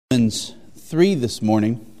Romans 3 this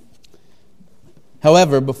morning.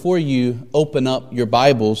 However, before you open up your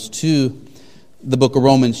Bibles to the book of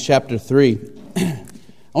Romans chapter 3, I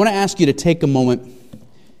want to ask you to take a moment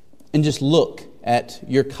and just look at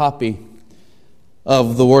your copy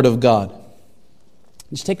of the Word of God.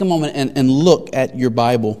 Just take a moment and look at your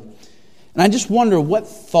Bible. And I just wonder what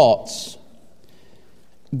thoughts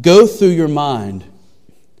go through your mind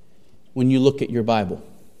when you look at your Bible.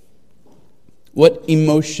 What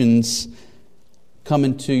emotions come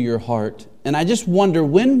into your heart? And I just wonder,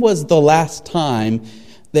 when was the last time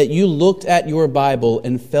that you looked at your Bible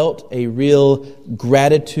and felt a real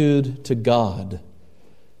gratitude to God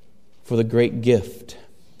for the great gift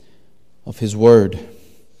of His Word?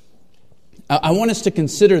 I want us to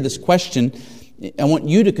consider this question. I want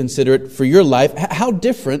you to consider it for your life. How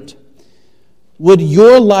different would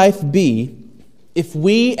your life be if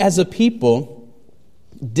we as a people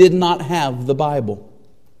did not have the Bible?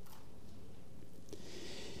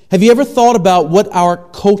 Have you ever thought about what our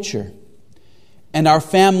culture and our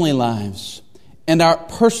family lives and our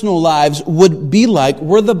personal lives would be like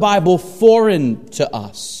were the Bible foreign to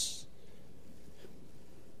us?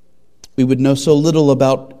 We would know so little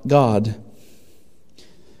about God.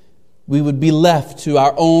 We would be left to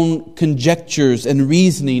our own conjectures and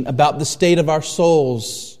reasoning about the state of our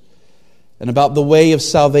souls and about the way of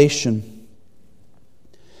salvation.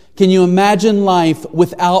 Can you imagine life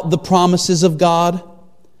without the promises of God?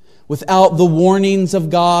 Without the warnings of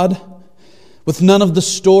God? With none of the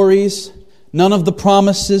stories, none of the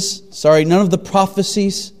promises, none of the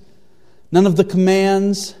prophecies, none of the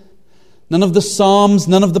commands, none of the Psalms,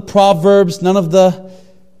 none of the Proverbs, none of the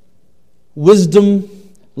wisdom,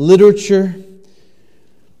 literature,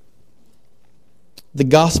 the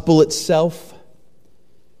gospel itself,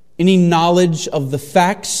 any knowledge of the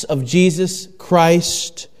facts of Jesus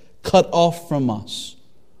Christ cut off from us?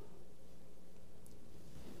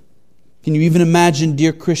 Can you even imagine,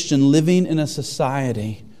 dear Christian, living in a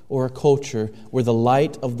society or a culture where the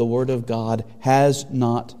light of the Word of God has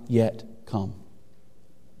not yet come?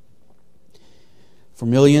 For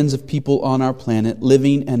millions of people on our planet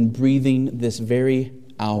living and breathing this very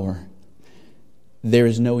hour, there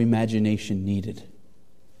is no imagination needed.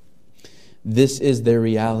 This is their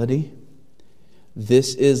reality.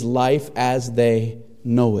 This is life as they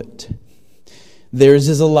know it. Theirs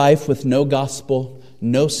is a life with no gospel,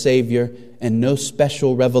 no Savior, and no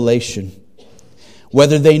special revelation.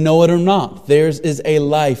 Whether they know it or not, theirs is a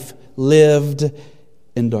life lived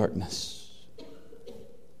in darkness.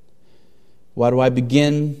 Why do I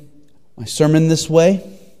begin my sermon this way?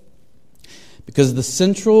 Because the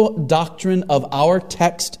central doctrine of our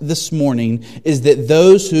text this morning is that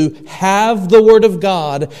those who have the Word of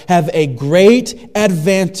God have a great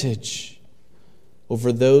advantage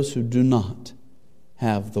over those who do not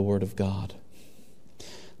have the Word of God.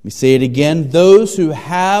 Let me say it again. Those who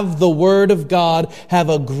have the Word of God have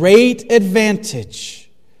a great advantage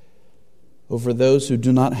over those who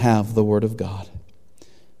do not have the Word of God.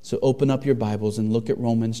 So open up your Bibles and look at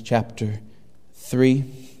Romans chapter 3.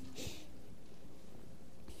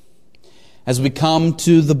 As we come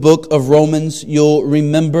to the book of Romans, you'll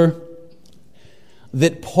remember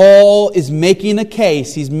that Paul is making a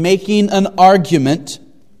case. He's making an argument.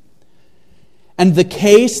 And the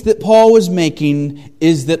case that Paul was making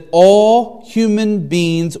is that all human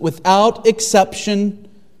beings, without exception,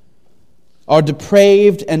 are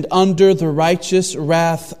depraved and under the righteous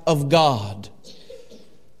wrath of God.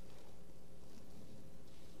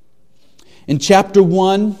 In chapter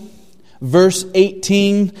 1, verse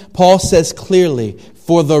 18, Paul says clearly,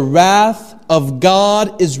 "For the wrath of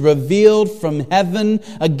God is revealed from heaven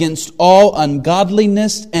against all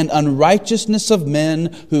ungodliness and unrighteousness of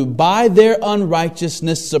men who by their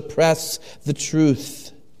unrighteousness suppress the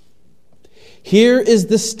truth." Here is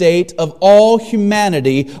the state of all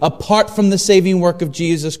humanity apart from the saving work of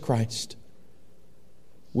Jesus Christ.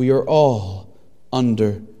 We are all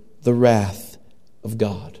under the wrath of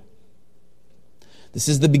God. This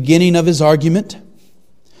is the beginning of his argument.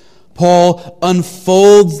 Paul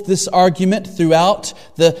unfolds this argument throughout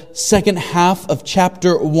the second half of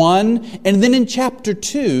chapter 1. And then in chapter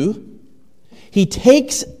 2, he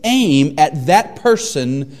takes aim at that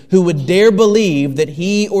person who would dare believe that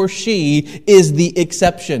he or she is the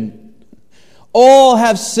exception. All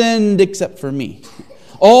have sinned except for me.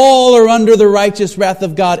 All are under the righteous wrath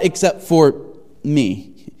of God except for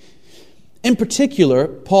me. In particular,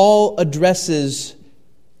 Paul addresses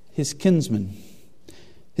his kinsmen,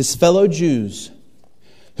 his fellow Jews,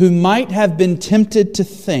 who might have been tempted to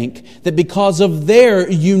think that because of their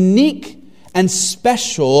unique and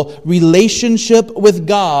special relationship with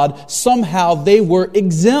God, somehow they were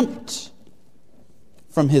exempt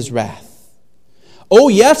from His wrath. Oh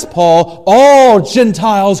yes, Paul, all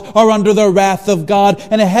Gentiles are under the wrath of God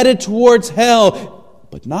and are headed towards hell,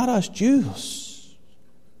 but not us Jews.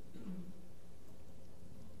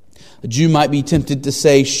 A Jew might be tempted to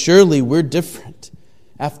say, surely we're different.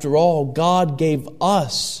 After all, God gave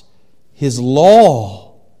us His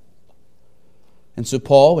law. And so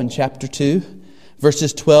Paul, in chapter 2,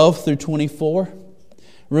 verses 12 through 24,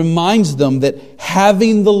 reminds them that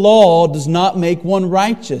having the law does not make one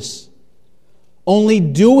righteous. Only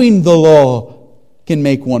doing the law can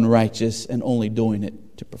make one righteous, and only doing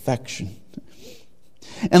it to perfection.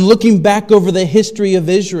 And looking back over the history of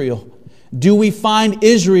Israel, do we find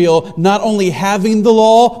Israel not only having the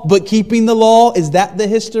law, but keeping the law? Is that the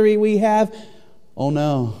history we have? Oh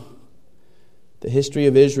no. The history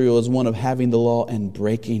of Israel is one of having the law and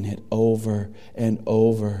breaking it over and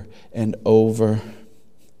over and over.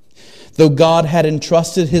 Though God had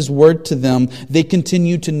entrusted His word to them, they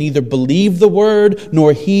continued to neither believe the word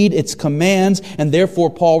nor heed its commands. And therefore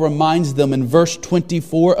Paul reminds them in verse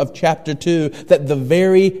 24 of chapter 2 that the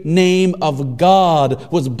very name of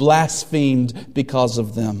God was blasphemed because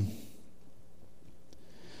of them.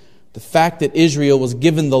 The fact that Israel was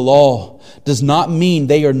given the law does not mean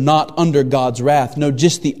they are not under God's wrath. No,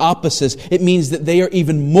 just the opposite. It means that they are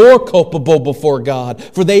even more culpable before God,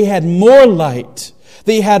 for they had more light.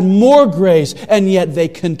 They had more grace, and yet they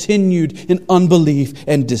continued in unbelief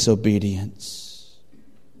and disobedience.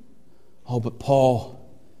 Oh, but Paul,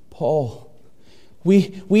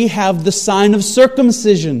 we have the sign of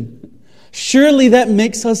circumcision. Surely that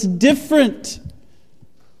makes us different.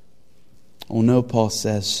 Oh no, Paul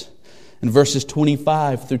says. In verses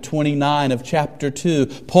 25 through 29 of chapter 2,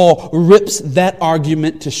 Paul rips that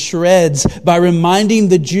argument to shreds by reminding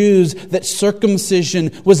the Jews that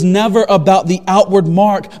circumcision was never about the outward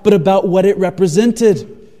mark, but about what it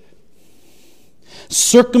represented.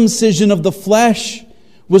 Circumcision of the flesh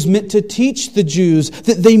was meant to teach the Jews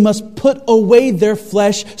that they must put away their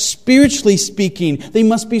flesh, spiritually speaking. They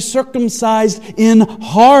must be circumcised in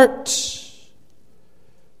heart,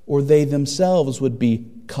 or they themselves would be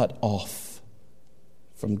cut off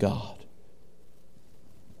from God.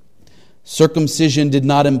 Circumcision did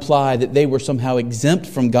not imply that they were somehow exempt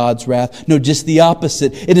from God's wrath. No, just the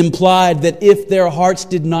opposite. It implied that if their hearts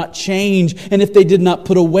did not change and if they did not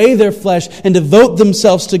put away their flesh and devote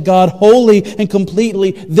themselves to God wholly and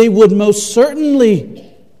completely, they would most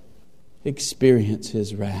certainly experience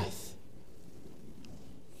His wrath.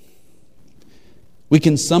 We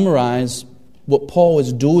can summarize what Paul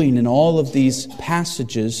is doing in all of these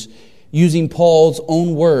passages using Paul's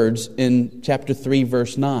own words in chapter 3,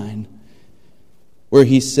 verse 9, where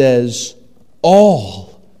he says,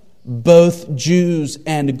 all, both Jews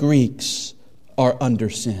and Greeks, are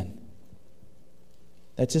under sin.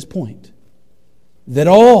 That's his point. That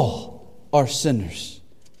all are sinners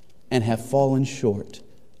and have fallen short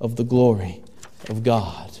of the glory of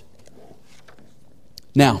God.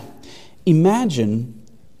 Now, imagine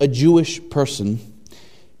a Jewish person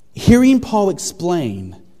hearing Paul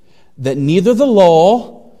explain that neither the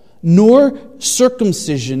law nor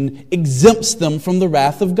circumcision exempts them from the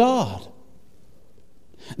wrath of God.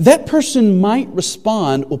 That person might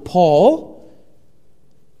respond, well, Paul,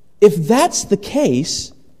 if that's the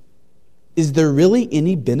case, is there really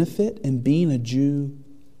any benefit in being a Jew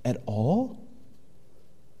at all?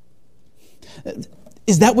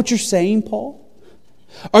 Is that what you're saying, Paul?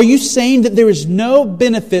 Are you saying that there is no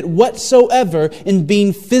benefit whatsoever in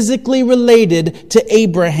being physically related to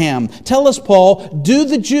Abraham? Tell us, Paul, do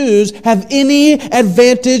the Jews have any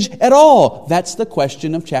advantage at all? That's the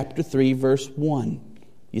question of chapter 3, verse 1.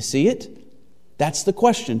 You see it? That's the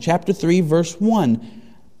question. Chapter 3, verse 1.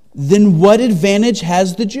 Then what advantage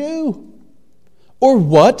has the Jew? Or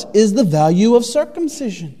what is the value of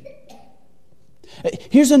circumcision?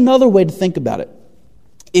 Here's another way to think about it.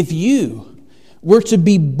 If you were to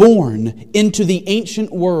be born into the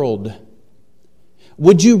ancient world,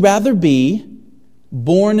 would you rather be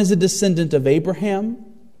born as a descendant of Abraham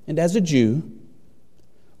and as a Jew,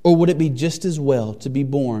 or would it be just as well to be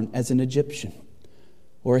born as an Egyptian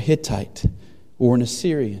or a Hittite or an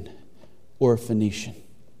Assyrian or a Phoenician?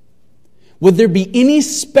 Would there be any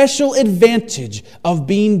special advantage of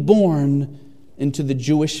being born into the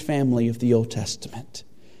Jewish family of the Old Testament?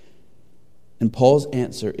 And Paul's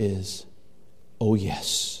answer is, oh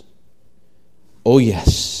yes. Oh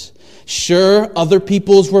yes. Sure, other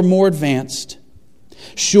peoples were more advanced.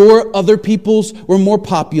 Sure, other peoples were more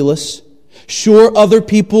populous. Sure, other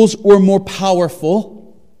peoples were more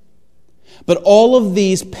powerful. But all of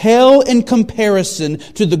these pale in comparison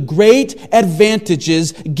to the great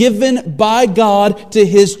advantages given by God to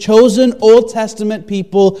His chosen Old Testament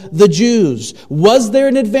people, the Jews. Was there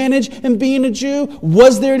an advantage in being a Jew?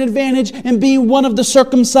 Was there an advantage in being one of the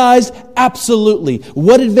circumcised? Absolutely.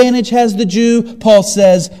 What advantage has the Jew? Paul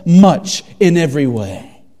says, much in every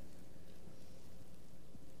way.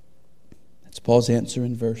 That's Paul's answer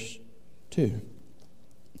in verse 2.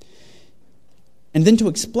 And then to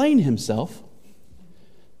explain himself,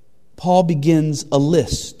 Paul begins a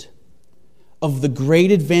list of the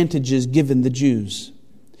great advantages given the Jews.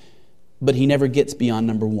 But he never gets beyond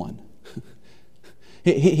number 1.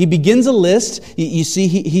 He begins a list. You see,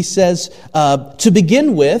 he says, to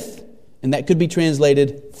begin with, and that could be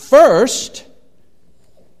translated first,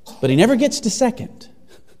 but he never gets to second.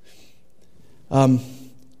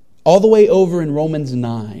 All the way over in Romans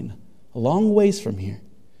 9, a long ways from here,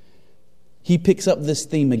 he picks up this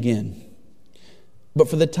theme again. But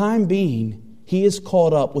for the time being, he is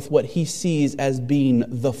caught up with what he sees as being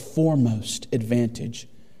the foremost advantage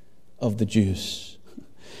of the Jews.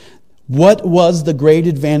 What was the great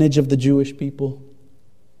advantage of the Jewish people?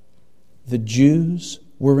 The Jews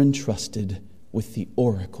were entrusted with the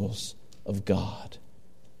oracles of God.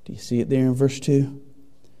 Do you see it there in verse 2?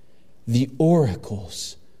 The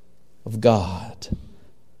oracles of God.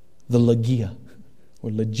 The Logia, or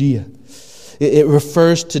Logia. It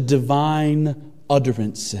refers to divine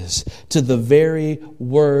utterances, to the very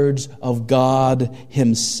words of God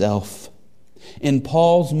Himself. In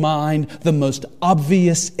Paul's mind, the most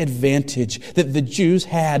obvious advantage that the Jews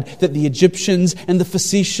had, that the Egyptians and the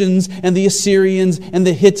Phoenicians and the Assyrians and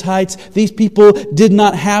the Hittites, these people did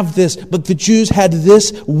not have this, but the Jews had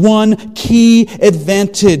this one key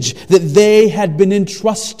advantage, that they had been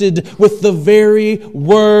entrusted with the very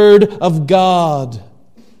Word of God.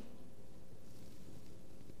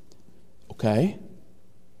 Okay.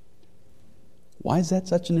 Why is that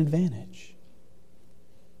such an advantage?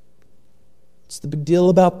 What's the big deal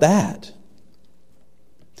about that?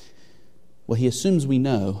 Well, he assumes we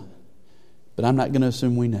know, but I'm not going to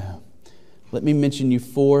assume we know. Let me mention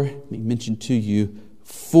to you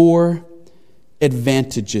four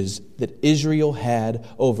advantages that Israel had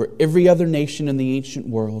over every other nation in the ancient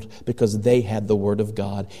world because they had the Word of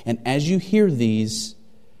God. And as you hear these,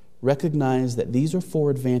 recognize that these are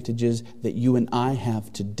 4 advantages that you and I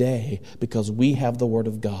have today because we have the Word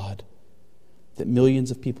of God that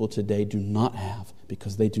millions of people today do not have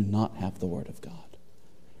because they do not have the Word of God.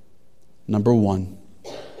 Number 1,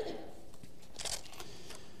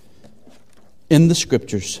 in the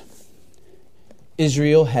Scriptures,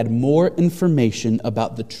 Israel had more information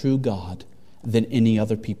about the true God than any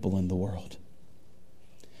other people in the world.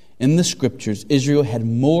 In the Scriptures, Israel had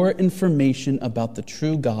more information about the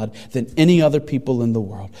true God than any other people in the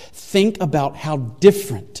world. Think about how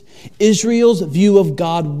different Israel's view of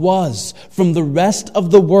God was from the rest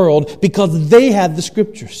of the world because they had the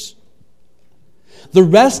Scriptures. The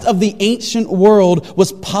rest of the ancient world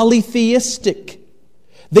was polytheistic.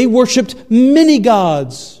 They worshipped many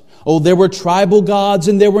gods. Oh, there were tribal gods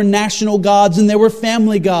and there were national gods and there were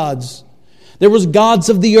family gods. There was gods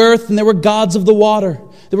of the earth and there were gods of the water.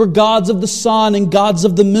 There were gods of the sun and gods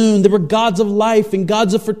of the moon. There were gods of life and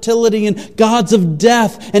gods of fertility and gods of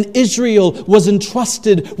death. And Israel was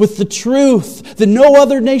entrusted with the truth that no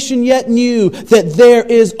other nation yet knew, that there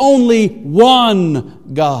is only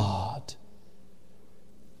one God.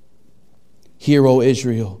 Hear, O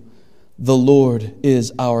Israel, the Lord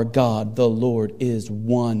is our God. The Lord is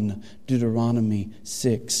one. Deuteronomy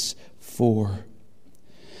 6:4.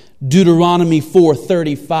 Deuteronomy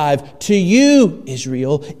 4:35, to you,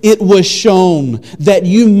 Israel, it was shown that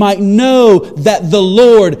you might know that the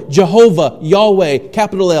Lord, Jehovah, Yahweh,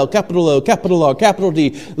 capital L, capital O, capital R, capital D,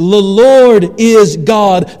 the Lord is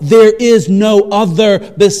God. There is no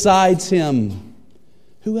other besides Him.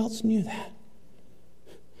 Who else knew that?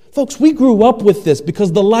 Folks, we grew up with this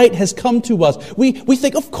because the light has come to us. We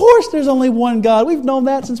think, of course there's only one God. We've known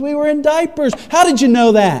that since we were in diapers. How did you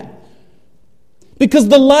know that? Because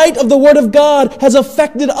the light of the Word of God has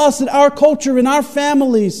affected us in our culture, in our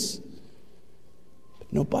families.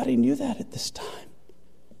 But nobody knew that at this time.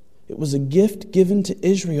 It was a gift given to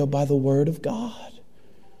Israel by the Word of God.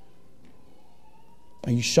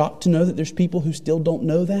 Are you shocked to know that there's people who still don't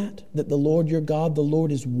know that? That the Lord your God, the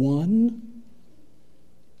Lord is one?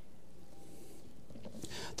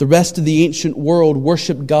 The rest of the ancient world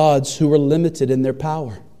worshiped gods who were limited in their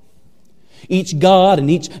power. Each god and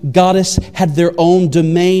each goddess had their own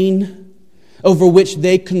domain over which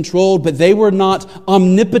they controlled, but they were not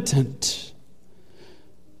omnipotent.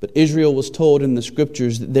 But Israel was told in the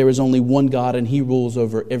Scriptures that there is only one God and He rules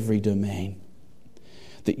over every domain.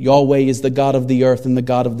 That Yahweh is the God of the earth and the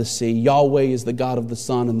God of the sea. Yahweh is the God of the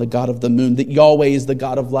sun and the God of the moon. That Yahweh is the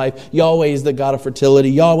God of life. Yahweh is the God of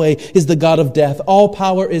fertility. Yahweh is the God of death. All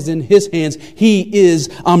power is in His hands. He is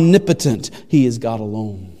omnipotent. He is God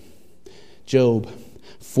alone. Job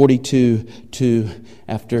 42:2.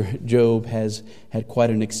 After Job has had quite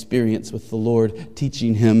an experience with the Lord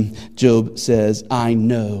teaching him, Job says, I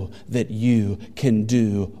know that you can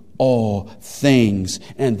do all things,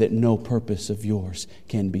 and that no purpose of yours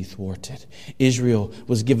can be thwarted. Israel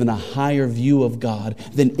was given a higher view of God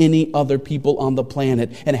than any other people on the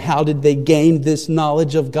planet. And how did they gain this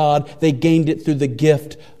knowledge of God? They gained it through the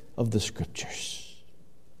gift of the Scriptures.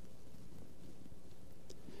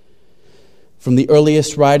 From the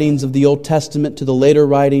earliest writings of the Old Testament to the later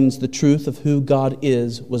writings, the truth of who God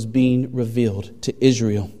is was being revealed to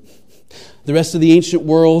Israel. The rest of the ancient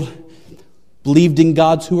world believed in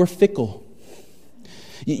gods who were fickle.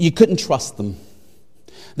 You couldn't trust them.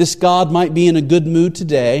 This God might be in a good mood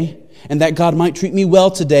today, and that God might treat me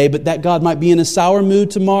well today, but that God might be in a sour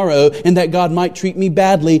mood tomorrow, and that God might treat me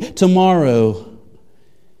badly tomorrow.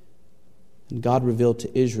 And God revealed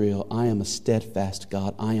to Israel, I am a steadfast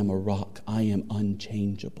God. I am a rock. I am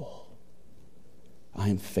unchangeable. I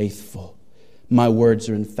am faithful. My words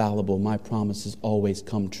are infallible. My promises always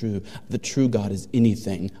come true. The true God is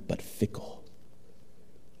anything but fickle.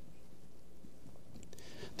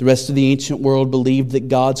 The rest of the ancient world believed that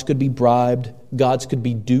gods could be bribed, gods could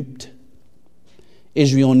be duped.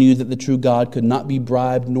 Israel knew that the true God could not be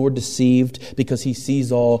bribed nor deceived because He sees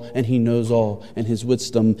all and He knows all and His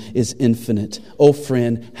wisdom is infinite. Oh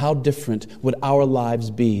friend, how different would our lives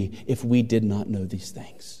be if we did not know these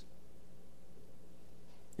things?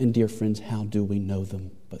 And dear friends, how do we know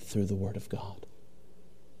them but through the Word of God?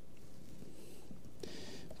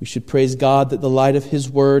 We should praise God that the light of His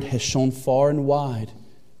Word has shone far and wide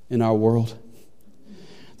in our world.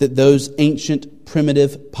 That those ancient,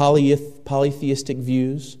 primitive, polytheistic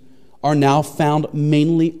views are now found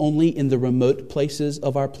mainly only in the remote places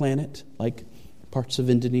of our planet, like parts of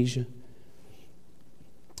Indonesia.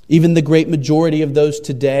 Even the great majority of those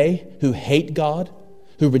today who hate God,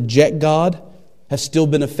 who reject God, have still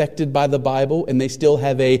been affected by the Bible, and they still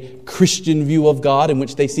have a Christian view of God in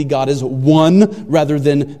which they see God as one rather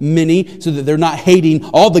than many, so that they're not hating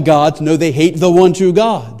all the gods. No, they hate the one true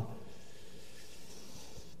God.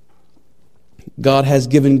 God has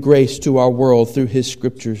given grace to our world through His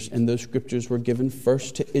Scriptures, and those Scriptures were given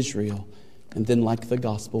first to Israel, and then, like the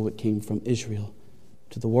gospel, it came from Israel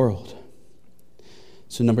to the world.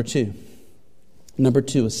 So number two,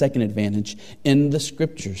 a second advantage. In the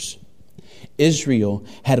Scriptures, Israel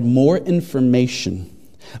had more information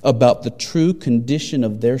about the true condition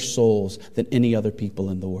of their souls than any other people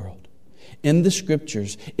in the world. In the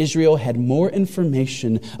Scriptures, Israel had more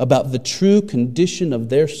information about the true condition of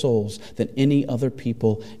their souls than any other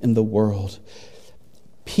people in the world.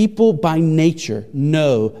 People by nature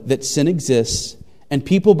know that sin exists, and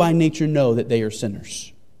people by nature know that they are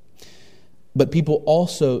sinners. But people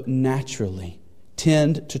also naturally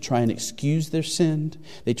tend to try and excuse their sin.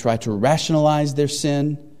 They try to rationalize their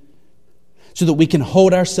sin so that we can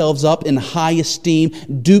hold ourselves up in high esteem,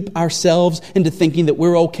 dupe ourselves into thinking that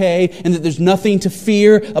we're okay and that there's nothing to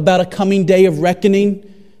fear about a coming day of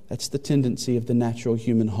reckoning. That's the tendency of the natural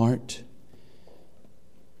human heart.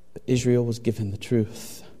 But Israel was given the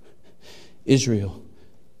truth. Israel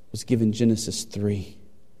was given Genesis 3.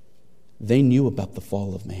 They knew about the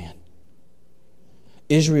fall of man.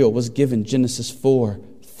 Israel was given Genesis 4,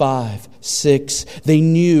 5, 6. They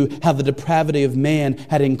knew how the depravity of man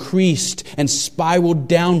had increased and spiraled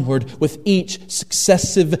downward with each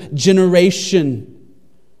successive generation,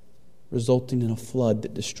 resulting in a flood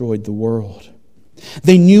that destroyed the world.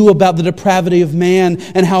 They knew about the depravity of man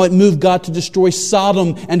and how it moved God to destroy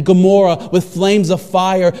Sodom and Gomorrah with flames of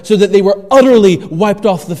fire so that they were utterly wiped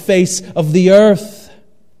off the face of the earth.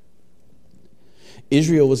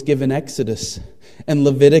 Israel was given Exodus and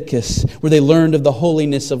Leviticus, where they learned of the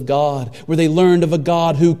holiness of God, where they learned of a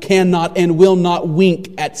God who cannot and will not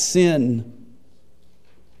wink at sin.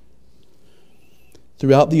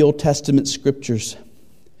 Throughout the Old Testament Scriptures,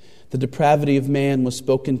 the depravity of man was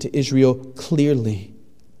spoken to Israel clearly.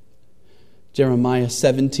 Jeremiah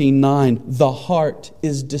 17:9, the heart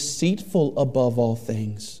is deceitful above all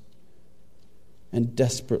things and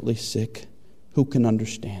desperately sick. Who can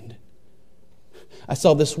understand it? I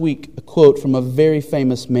saw this week a quote from a very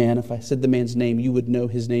famous man. If I said the man's name, you would know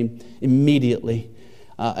his name immediately.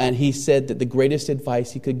 And he said that the greatest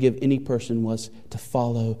advice he could give any person was to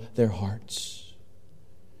follow their hearts.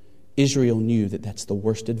 Israel knew that that's the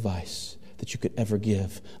worst advice that you could ever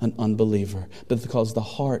give an unbeliever. But because the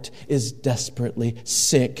heart is desperately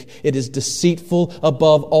sick, it is deceitful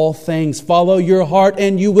above all things. Follow your heart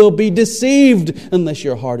and you will be deceived unless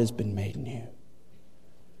your heart has been made new.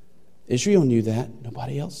 Israel knew that.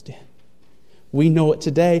 Nobody else did. We know it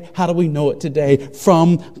today. How do we know it today?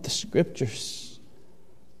 From the Scriptures.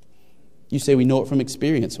 You say we know it from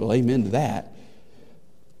experience. Well, amen to that.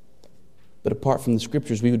 But apart from the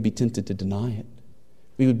Scriptures, we would be tempted to deny it.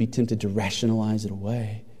 We would be tempted to rationalize it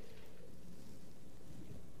away.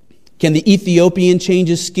 Can the Ethiopian change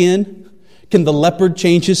his skin? Can the leopard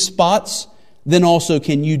change his spots? Then also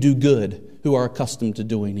can you do good who are accustomed to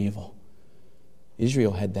doing evil?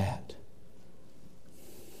 Israel had that.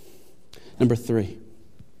 Number 3.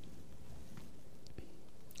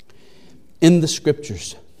 In the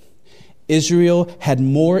Scriptures, Israel had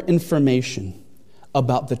more information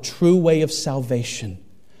about the true way of salvation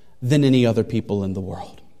than any other people in the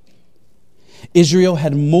world. Israel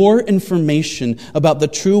had more information about the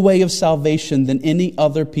true way of salvation than any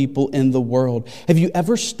other people in the world. Have you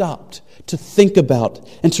ever stopped to think about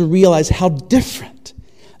and to realize how different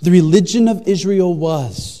the religion of Israel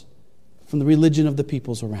was from the religion of the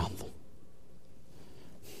peoples around them?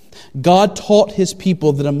 God taught His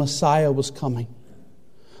people that a Messiah was coming,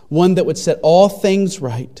 one that would set all things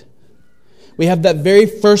right. We have that very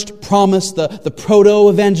first promise, the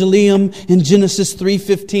proto-evangelium in Genesis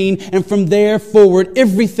 3:15. And from there forward,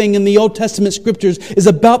 everything in the Old Testament Scriptures is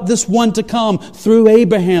about this one to come. Through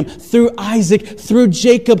Abraham, through Isaac, through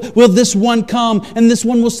Jacob will this one come. And this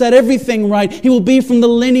one will set everything right. He will be from the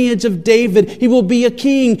lineage of David. He will be a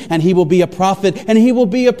king, and he will be a prophet, and he will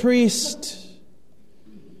be a priest.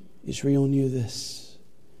 Israel knew this.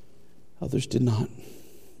 Others did not.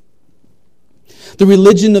 The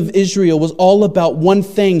religion of Israel was all about one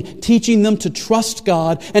thing, teaching them to trust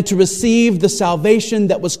God and to receive the salvation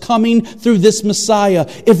that was coming through this Messiah.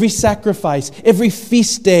 Every sacrifice, every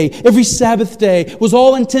feast day, every Sabbath day was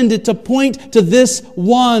all intended to point to this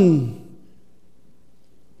one.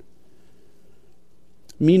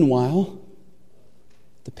 Meanwhile,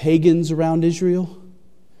 the pagans around Israel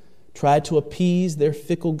tried to appease their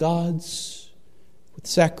fickle gods with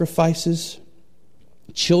sacrifices.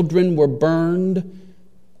 Children were burned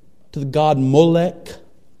to the god Molech.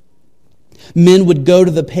 Men would go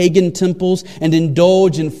to the pagan temples and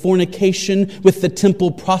indulge in fornication with the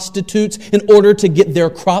temple prostitutes in order to get their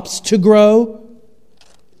crops to grow.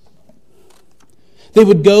 They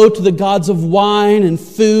would go to the gods of wine and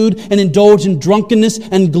food and indulge in drunkenness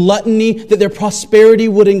and gluttony that their prosperity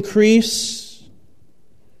would increase.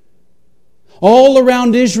 All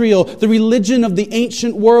around Israel, the religion of the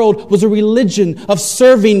ancient world was a religion of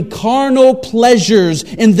serving carnal pleasures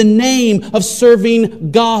in the name of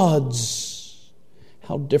serving gods.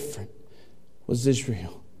 How different was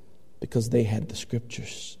Israel because they had the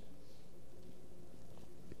Scriptures.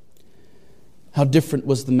 How different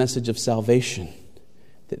was the message of salvation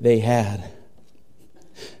that they had.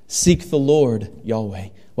 Seek the Lord, Yahweh,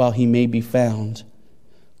 while He may be found.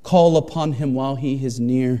 Call upon Him while He is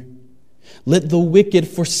near. Let the wicked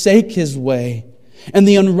forsake his way, and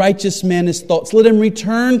the unrighteous man his thoughts. Let him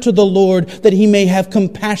return to the Lord, that He may have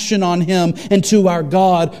compassion on him, and to our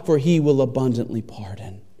God, for He will abundantly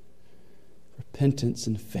pardon. Repentance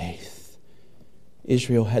and faith.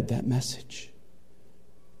 Israel had that message.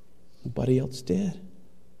 Nobody else did.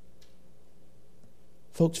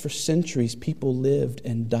 Folks, for centuries, people lived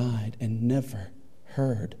and died and never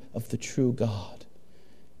heard of the true God.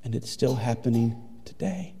 And it's still happening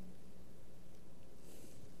today.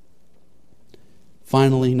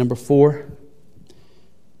 Finally, number 4,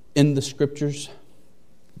 in the Scriptures,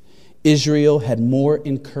 Israel had more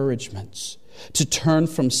encouragements to turn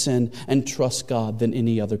from sin and trust God than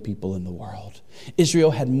any other people in the world.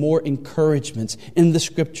 Israel had more encouragements in the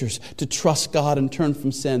Scriptures to trust God and turn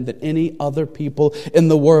from sin than any other people in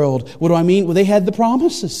the world. What do I mean? Well, they had the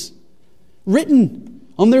promises written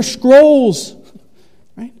on their scrolls.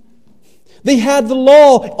 Right? They had the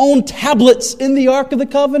law on tablets in the Ark of the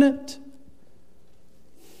Covenant,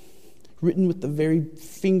 written with the very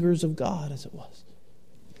fingers of God as it was.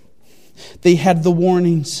 They had the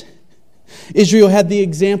warnings. Israel had the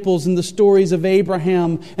examples in the stories of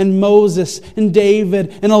Abraham and Moses and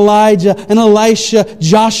David and Elijah and Elisha,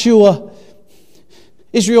 Joshua.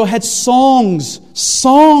 Israel had songs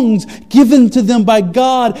given to them by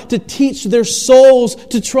God to teach their souls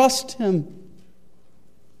to trust Him.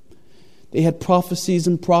 They had prophecies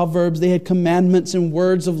and proverbs. They had commandments and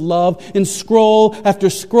words of love. And scroll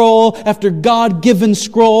after God-given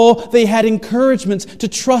scroll, they had encouragements to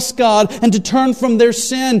trust God and to turn from their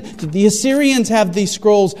sin. Did the Assyrians have these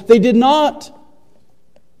scrolls? They did not.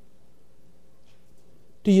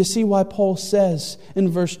 Do you see why Paul says in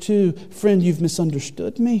verse 2, friend, you've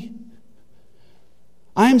misunderstood me?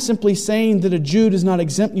 I am simply saying that a Jew does not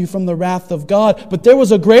exempt you from the wrath of God, but there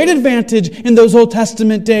was a great advantage in those Old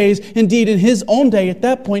Testament days, indeed in his own day at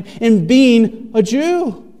that point, in being a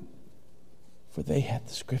Jew. For they had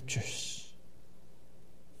the Scriptures.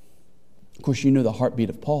 Of course, you know the heartbeat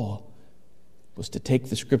of Paul was to take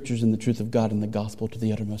the Scriptures and the truth of God and the gospel to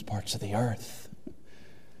the uttermost parts of the earth,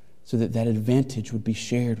 so that that advantage would be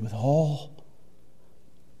shared with all.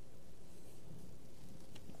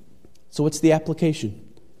 So what's the application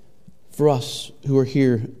for us who are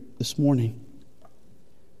here this morning?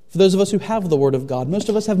 For those of us who have the Word of God, most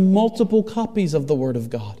of us have multiple copies of the Word of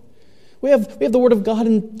God. We have the Word of God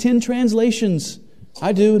in 10 translations.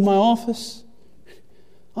 I do in my office.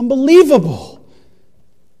 Unbelievable.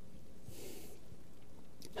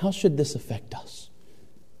 How should this affect us?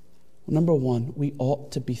 Well, number one, we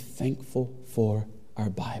ought to be thankful for our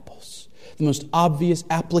Bibles. The most obvious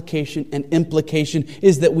application and implication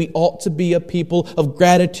is that we ought to be a people of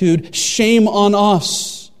gratitude. Shame on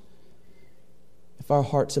us if our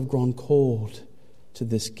hearts have grown cold to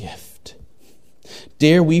this gift.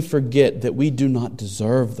 Dare we forget that we do not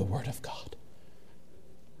deserve the Word of God.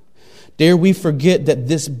 Dare we forget that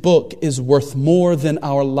this book is worth more than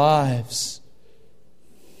our lives.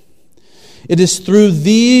 It is through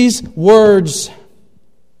these words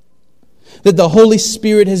that the Holy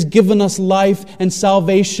Spirit has given us life and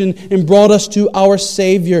salvation and brought us to our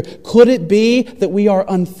Savior. Could it be that we are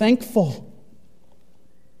unthankful?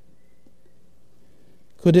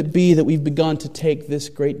 Could it be that we've begun to take this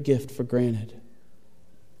great gift for granted?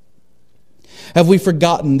 Have we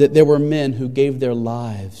forgotten that there were men who gave their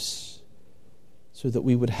lives so that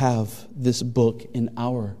we would have this book in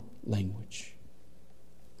our language?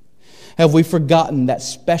 Have we forgotten that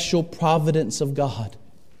special providence of God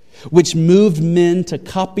which moved men to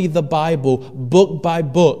copy the Bible book by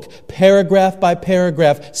book, paragraph by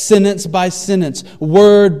paragraph, sentence by sentence,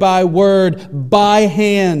 word by word, by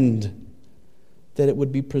hand, that it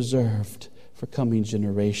would be preserved for coming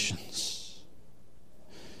generations?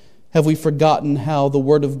 Have we forgotten how the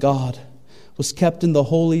Word of God was kept in the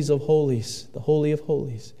holies of holies, the Holy of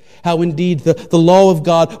Holies? How indeed the law of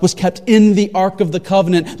God was kept in the Ark of the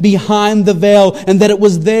Covenant, behind the veil, and that it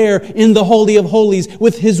was there in the Holy of Holies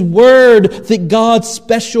with His Word that God's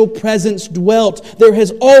special presence dwelt. There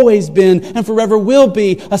has always been and forever will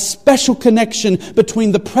be a special connection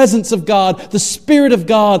between the presence of God, the Spirit of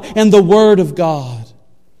God, and the Word of God.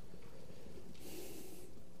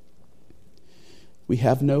 We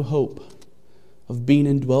have no hope of being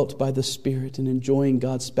indwelt by the Spirit and enjoying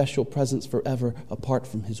God's special presence forever apart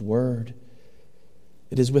from His Word.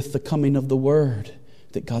 It is with the coming of the Word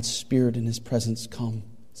that God's Spirit and His presence come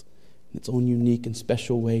in its own unique and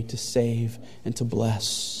special way to save and to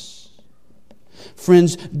bless.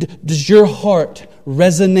 Friends, does your heart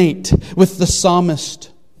resonate with the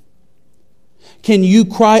psalmist? Can you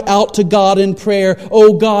cry out to God in prayer,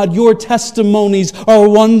 "Oh God, your testimonies are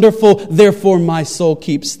wonderful, therefore my soul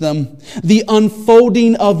keeps them. The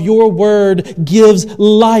unfolding of your word gives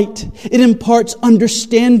light. It imparts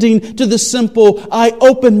understanding to the simple. I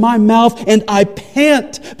open my mouth and I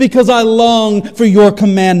pant because I long for your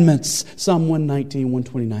commandments." Psalm 119,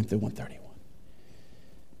 129 through 131.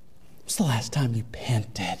 When's the last time you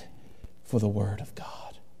panted for the Word of God?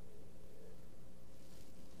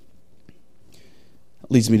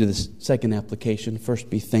 Leads me to this second application. First,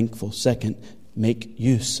 be thankful. Second, make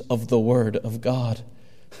use of the Word of God.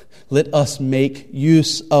 Let us make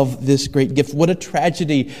use of this great gift. What a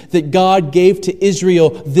tragedy that God gave to Israel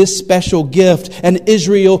this special gift, and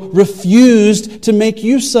Israel refused to make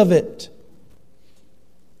use of it.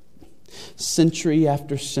 Century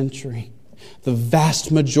after century, the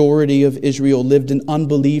vast majority of Israel lived in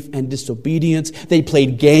unbelief and disobedience. They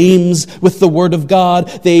played games with the Word of God.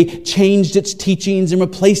 They changed its teachings and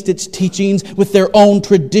replaced its teachings with their own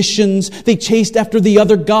traditions. They chased after the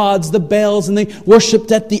other gods, the Baals, and they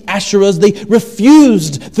worshipped at the Asherahs. They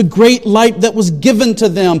refused the great light that was given to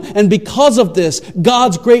them. And because of this,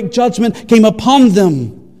 God's great judgment came upon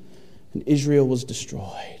them, and Israel was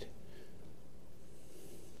destroyed.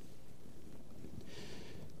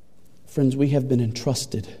 Friends, we have been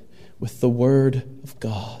entrusted with the Word of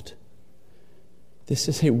God. This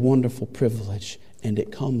is a wonderful privilege, and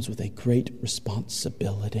it comes with a great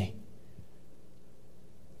responsibility.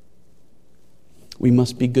 We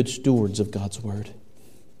must be good stewards of God's Word.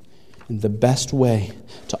 And the best way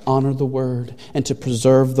to honor the Word and to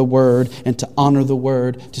preserve the Word and to honor the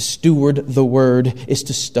Word, to steward the Word, is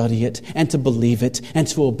to study it and to believe it and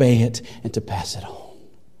to obey it and to pass it on.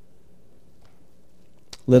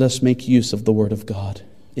 Let us make use of the Word of God.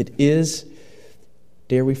 It is,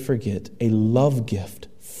 dare we forget, a love gift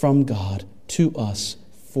from God to us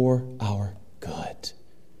for our good.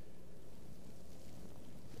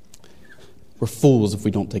 We're fools if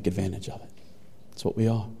we don't take advantage of it. That's what we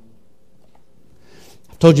are.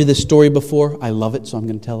 I've told you this story before. I love it, so I'm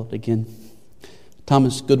going to tell it again.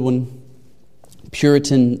 Thomas Goodwin,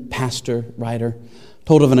 Puritan pastor, writer,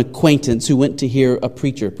 told of an acquaintance who went to hear a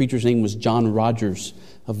preacher. The preacher's name was John Rogers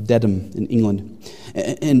of Dedham in England.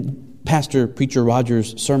 And Preacher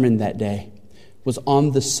Rogers' sermon that day was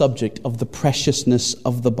on the subject of the preciousness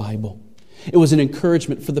of the Bible. It was an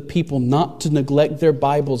encouragement for the people not to neglect their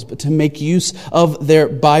Bibles, but to make use of their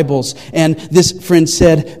Bibles. And this friend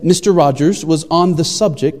said, Mr. Rogers was on the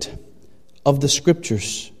subject of the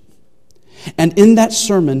Scriptures. And in that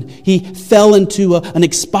sermon, he fell into an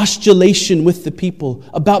expostulation with the people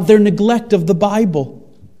about their neglect of the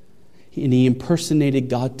Bible. And he impersonated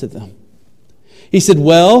God to them. He said,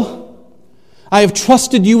 well, I have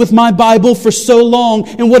trusted you with my Bible for so long,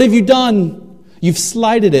 and what have you done? You've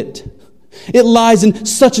slighted it. It lies in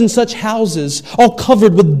such and such houses, all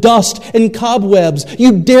covered with dust and cobwebs.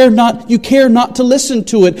 You care not to listen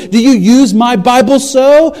to it. Do you use my Bible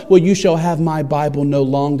so? Well, you shall have my Bible no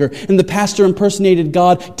longer. And the pastor impersonated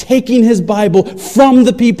God, taking his Bible from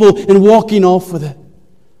the people and walking off with it.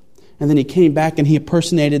 And then he came back and he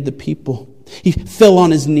impersonated the people. He fell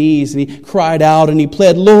on his knees and he cried out and he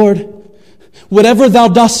pled, Lord, whatever thou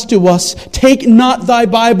dost to us, take not thy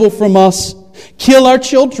Bible from us. Kill our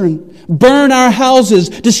children, burn our houses,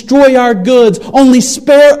 destroy our goods. Only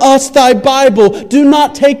spare us thy Bible. Do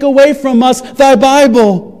not take away from us thy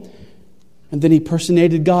Bible. And then he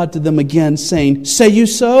personated God to them again, saying, say you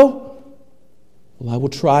so? Well, I will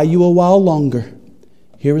try you a while longer.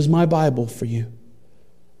 Here is my Bible for you.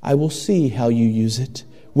 I will see how you use it,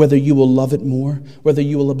 whether you will love it more, whether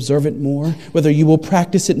you will observe it more, whether you will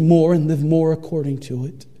practice it more and live more according to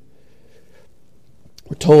it.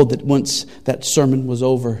 We're told that once that sermon was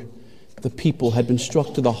over, the people had been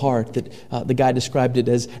struck to the heart, that the guy described it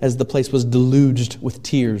as the place was deluged with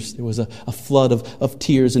tears. There was a flood of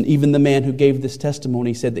tears. And even the man who gave this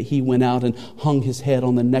testimony said that he went out and hung his head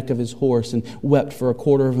on the neck of his horse and wept for a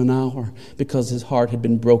quarter of an hour because his heart had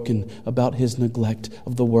been broken about his neglect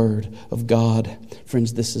of the Word of God.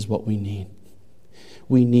 Friends, this is what we need.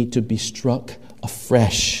 We need to be struck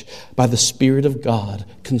afresh by the Spirit of God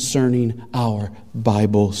concerning our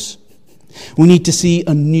Bibles. We need to see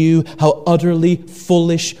anew how utterly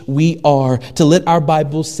foolish we are to let our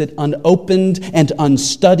Bibles sit unopened and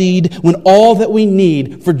unstudied when all that we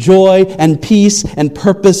need for joy and peace and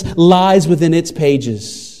purpose lies within its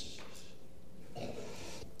pages.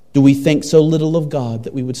 Do we think so little of God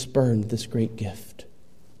that we would spurn this great gift?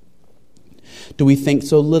 Do we think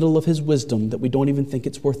so little of His wisdom that we don't even think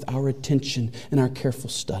it's worth our attention and our careful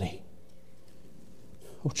study?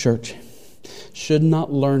 Oh, church, should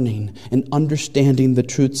not learning and understanding the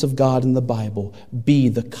truths of God in the Bible be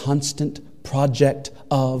the constant project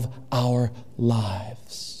of our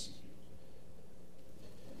lives?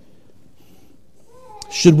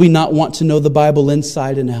 Should we not want to know the Bible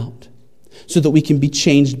inside and out so that we can be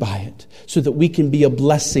changed by it, so that we can be a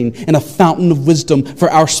blessing and a fountain of wisdom for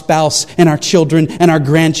our spouse and our children and our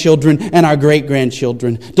grandchildren and our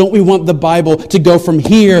great-grandchildren? Don't we want the Bible to go from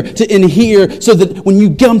here to in here so that when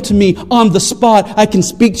you come to me on the spot, I can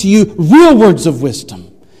speak to you real words of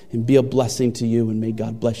wisdom and be a blessing to you, and may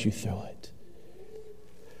God bless you through it?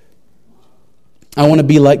 I want to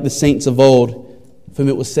be like the saints of old, for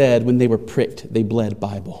it was said, when they were pricked, they bled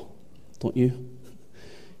Bible. Don't you?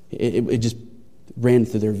 It just ran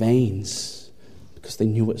through their veins because they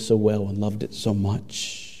knew it so well and loved it so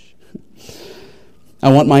much.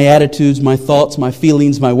 I want my attitudes, my thoughts, my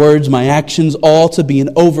feelings, my words, my actions, all to be an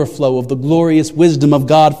overflow of the glorious wisdom of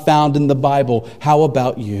God found in the Bible. How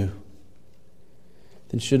about you?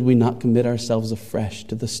 Then should we not commit ourselves afresh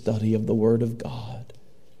to the study of the Word of God,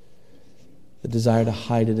 the desire to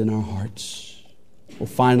hide it in our hearts? Well,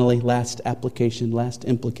 finally, last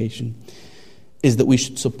implication, is that we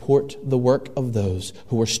should support the work of those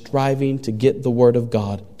who are striving to get the Word of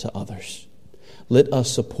God to others. Let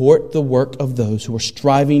us support the work of those who are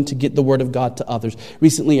striving to get the Word of God to others.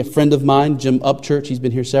 Recently, a friend of mine, Jim Upchurch, he's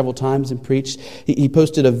been here several times and preached, he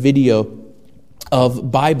posted a video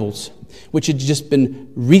of Bibles which had just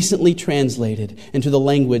been recently translated into the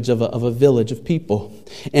language of a village of people.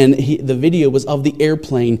 And the video was of the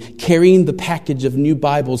airplane carrying the package of new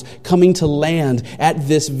Bibles coming to land at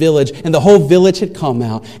this village. And the whole village had come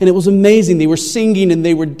out. And it was amazing. They were singing and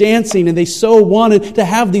they were dancing and they so wanted to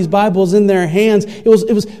have these Bibles in their hands. It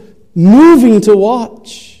was moving to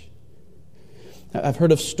watch. I've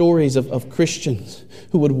heard of stories of Christians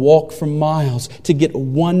who would walk for miles to get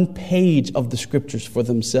one page of the Scriptures for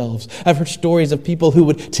themselves. I've heard stories of people who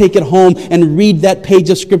would take it home and read that page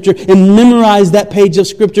of Scripture and memorize that page of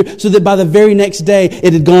Scripture so that by the very next day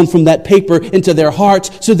it had gone from that paper into their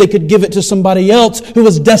hearts so they could give it to somebody else who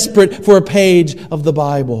was desperate for a page of the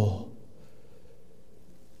Bible.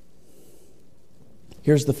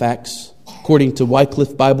 Here's the facts. According to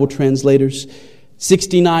Wycliffe Bible translators,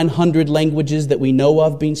 6,900 languages that we know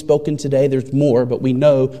of being spoken today. There's more, but we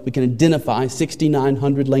know, we can identify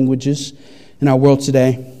 6,900 languages in our world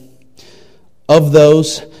today. Of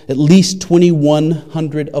those, at least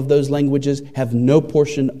 2,100 of those languages have no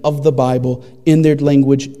portion of the Bible in their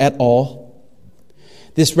language at all.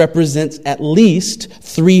 This represents at least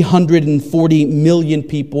 340 million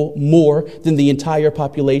people, more than the entire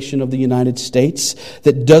population of the United States,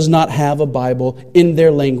 that does not have a Bible in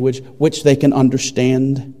their language which they can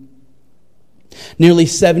understand. Nearly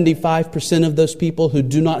 75% of those people who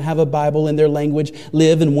do not have a Bible in their language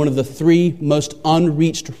live in one of the three most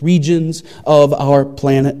unreached regions of our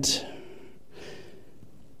planet.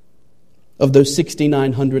 Of those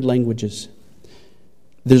 6,900 languages,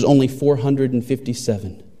 there's only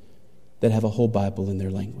 457 that have a whole Bible in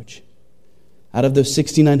their language. Out of those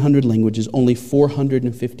 6,900 languages, only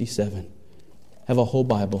 457 have a whole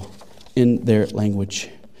Bible in their language.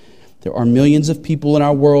 There are millions of people in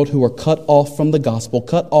our world who are cut off from the gospel,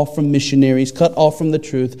 cut off from missionaries, cut off from the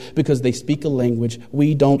truth because they speak a language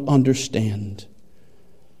we don't understand.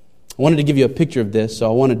 I wanted to give you a picture of this, so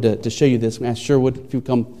I wanted to show you this. I'm going to ask Sherwood if you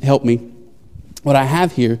come help me. What I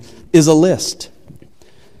have here is a list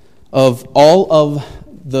of all of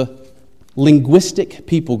the linguistic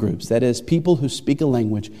people groups, that is, people who speak a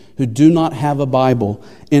language who do not have a Bible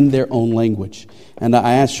in their own language. And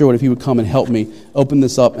I asked Sherwood if he would come and help me open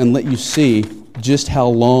this up and let you see just how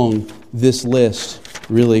long this list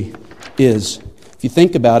really is. If you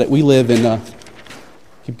think about it, we live in,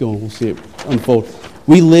 keep going, we'll see it unfold.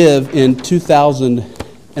 We live in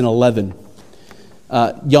 2011.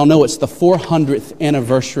 Y'all know it's the 400th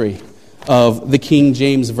anniversary of the King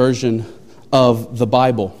James Version of the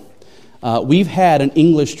Bible. We've had an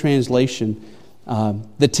English translation.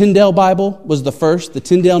 The Tyndale Bible was the first. The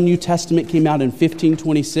Tyndale New Testament came out in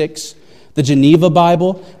 1526. The Geneva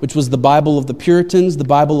Bible, which was the Bible of the Puritans, the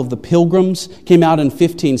Bible of the Pilgrims, came out in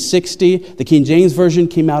 1560. The King James Version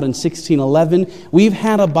came out in 1611. We've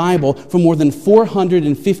had a Bible for more than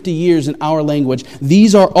 450 years in our language.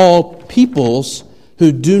 These are all peoples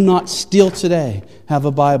who do not still today have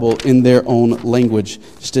a Bible in their own language.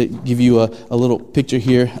 Just to give you a little picture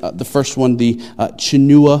here, the first one, the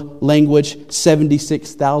Chinua language,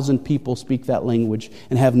 76,000 people speak that language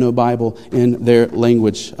and have no Bible in their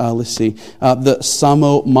language. Let's see, the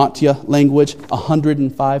Samo Matya language,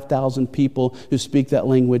 105,000 people who speak that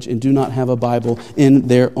language and do not have a Bible in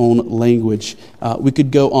their own language. We could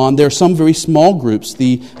go on. There are some very small groups,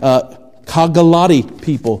 the Kagalati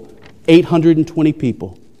people, 820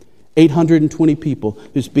 people. 820 people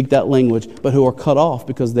who speak that language, but who are cut off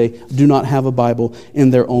because they do not have a Bible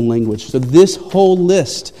in their own language. So this whole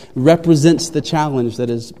list represents the challenge that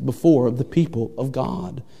is before the people of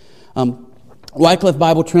God. Wycliffe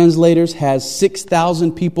Bible Translators has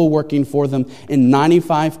 6,000 people working for them in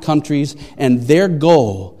 95 countries, and their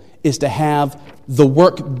goal is to have the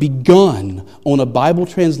work begun on a Bible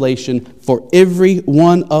translation for every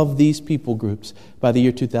one of these people groups by the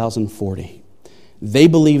year 2040. They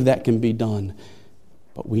believe that can be done,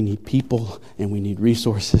 but we need people, and we need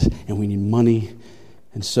resources, and we need money.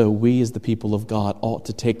 And so we as the people of God ought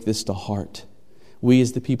to take this to heart. We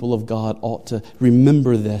as the people of God ought to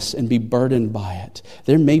remember this and be burdened by it.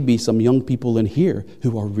 There may be some young people in here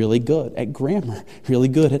who are really good at grammar, really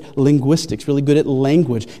good at linguistics, really good at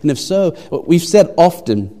language. And if so, we've said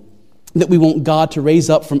often that we want God to raise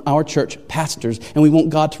up from our church pastors, and we want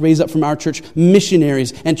God to raise up from our church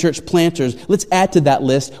missionaries and church planters. Let's add to that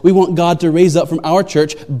list. We want God to raise up from our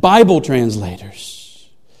church Bible translators.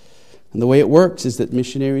 And the way it works is that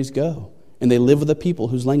missionaries go, and they live with the people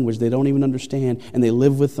whose language they don't even understand, and they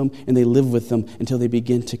live with them, and they live with them until they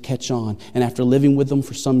begin to catch on. And after living with them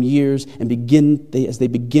for some years, and as they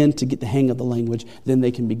begin to get the hang of the language, then they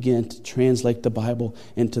can begin to translate the Bible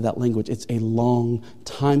into that language. It's a long,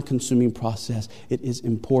 time-consuming process. It is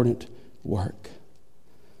important work.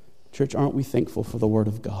 Church, aren't we thankful for the Word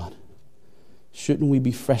of God? shouldn't we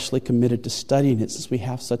be freshly committed to studying it since we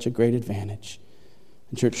have such a great advantage?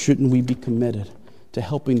 And church, shouldn't we be committed to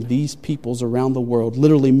helping these peoples around the world,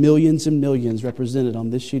 literally millions and millions represented on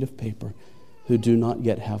this sheet of paper, who do not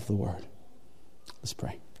yet have the Word? Let's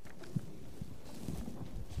pray.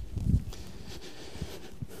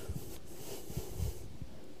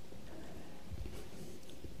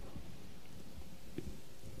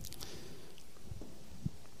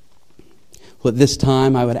 Well, at this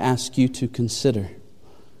time, I would ask you to consider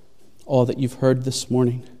all that you've heard this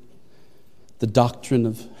morning, the doctrine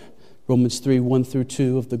of Romans 3, 1 through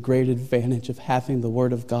 2, of the great advantage of having the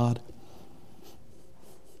Word of God.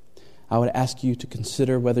 I would ask you to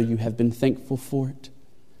consider whether you have been thankful for it.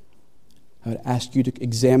 I would ask you to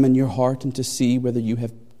examine your heart and to see whether you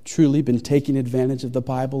have truly been taking advantage of the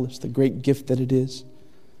Bible as the great gift that it is.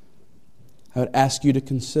 I would ask you to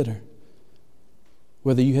consider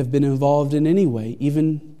whether you have been involved in any way,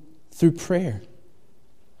 even through prayer,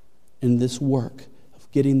 in this work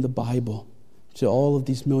of getting the Bible to all of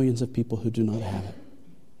these millions of people who do not have it.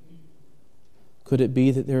 Could it be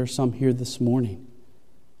that there are some here this morning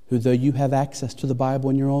who, though you have access to the Bible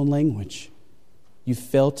in your own language, you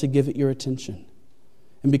failed to give it your attention?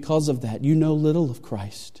 And because of that, you know little of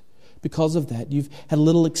Christ. Because of that, you've had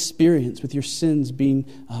little experience with your sins being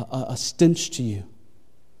a stench to you.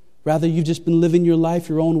 Rather, you've just been living your life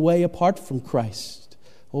your own way apart from Christ.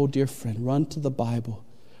 Oh, dear friend, run to the Bible.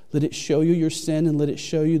 Let it show you your sin and let it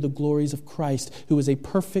show you the glories of Christ, who is a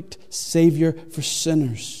perfect Savior for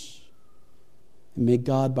sinners. And may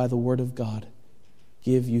God, by the Word of God,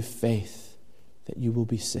 give you faith that you will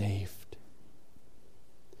be saved.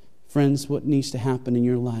 Friends, what needs to happen in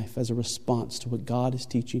your life as a response to what God is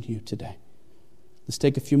teaching you today? Let's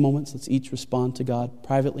take a few moments. Let's each respond to God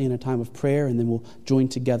privately in a time of prayer, and then we'll join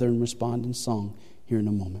together and respond in song here in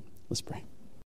a moment. Let's pray.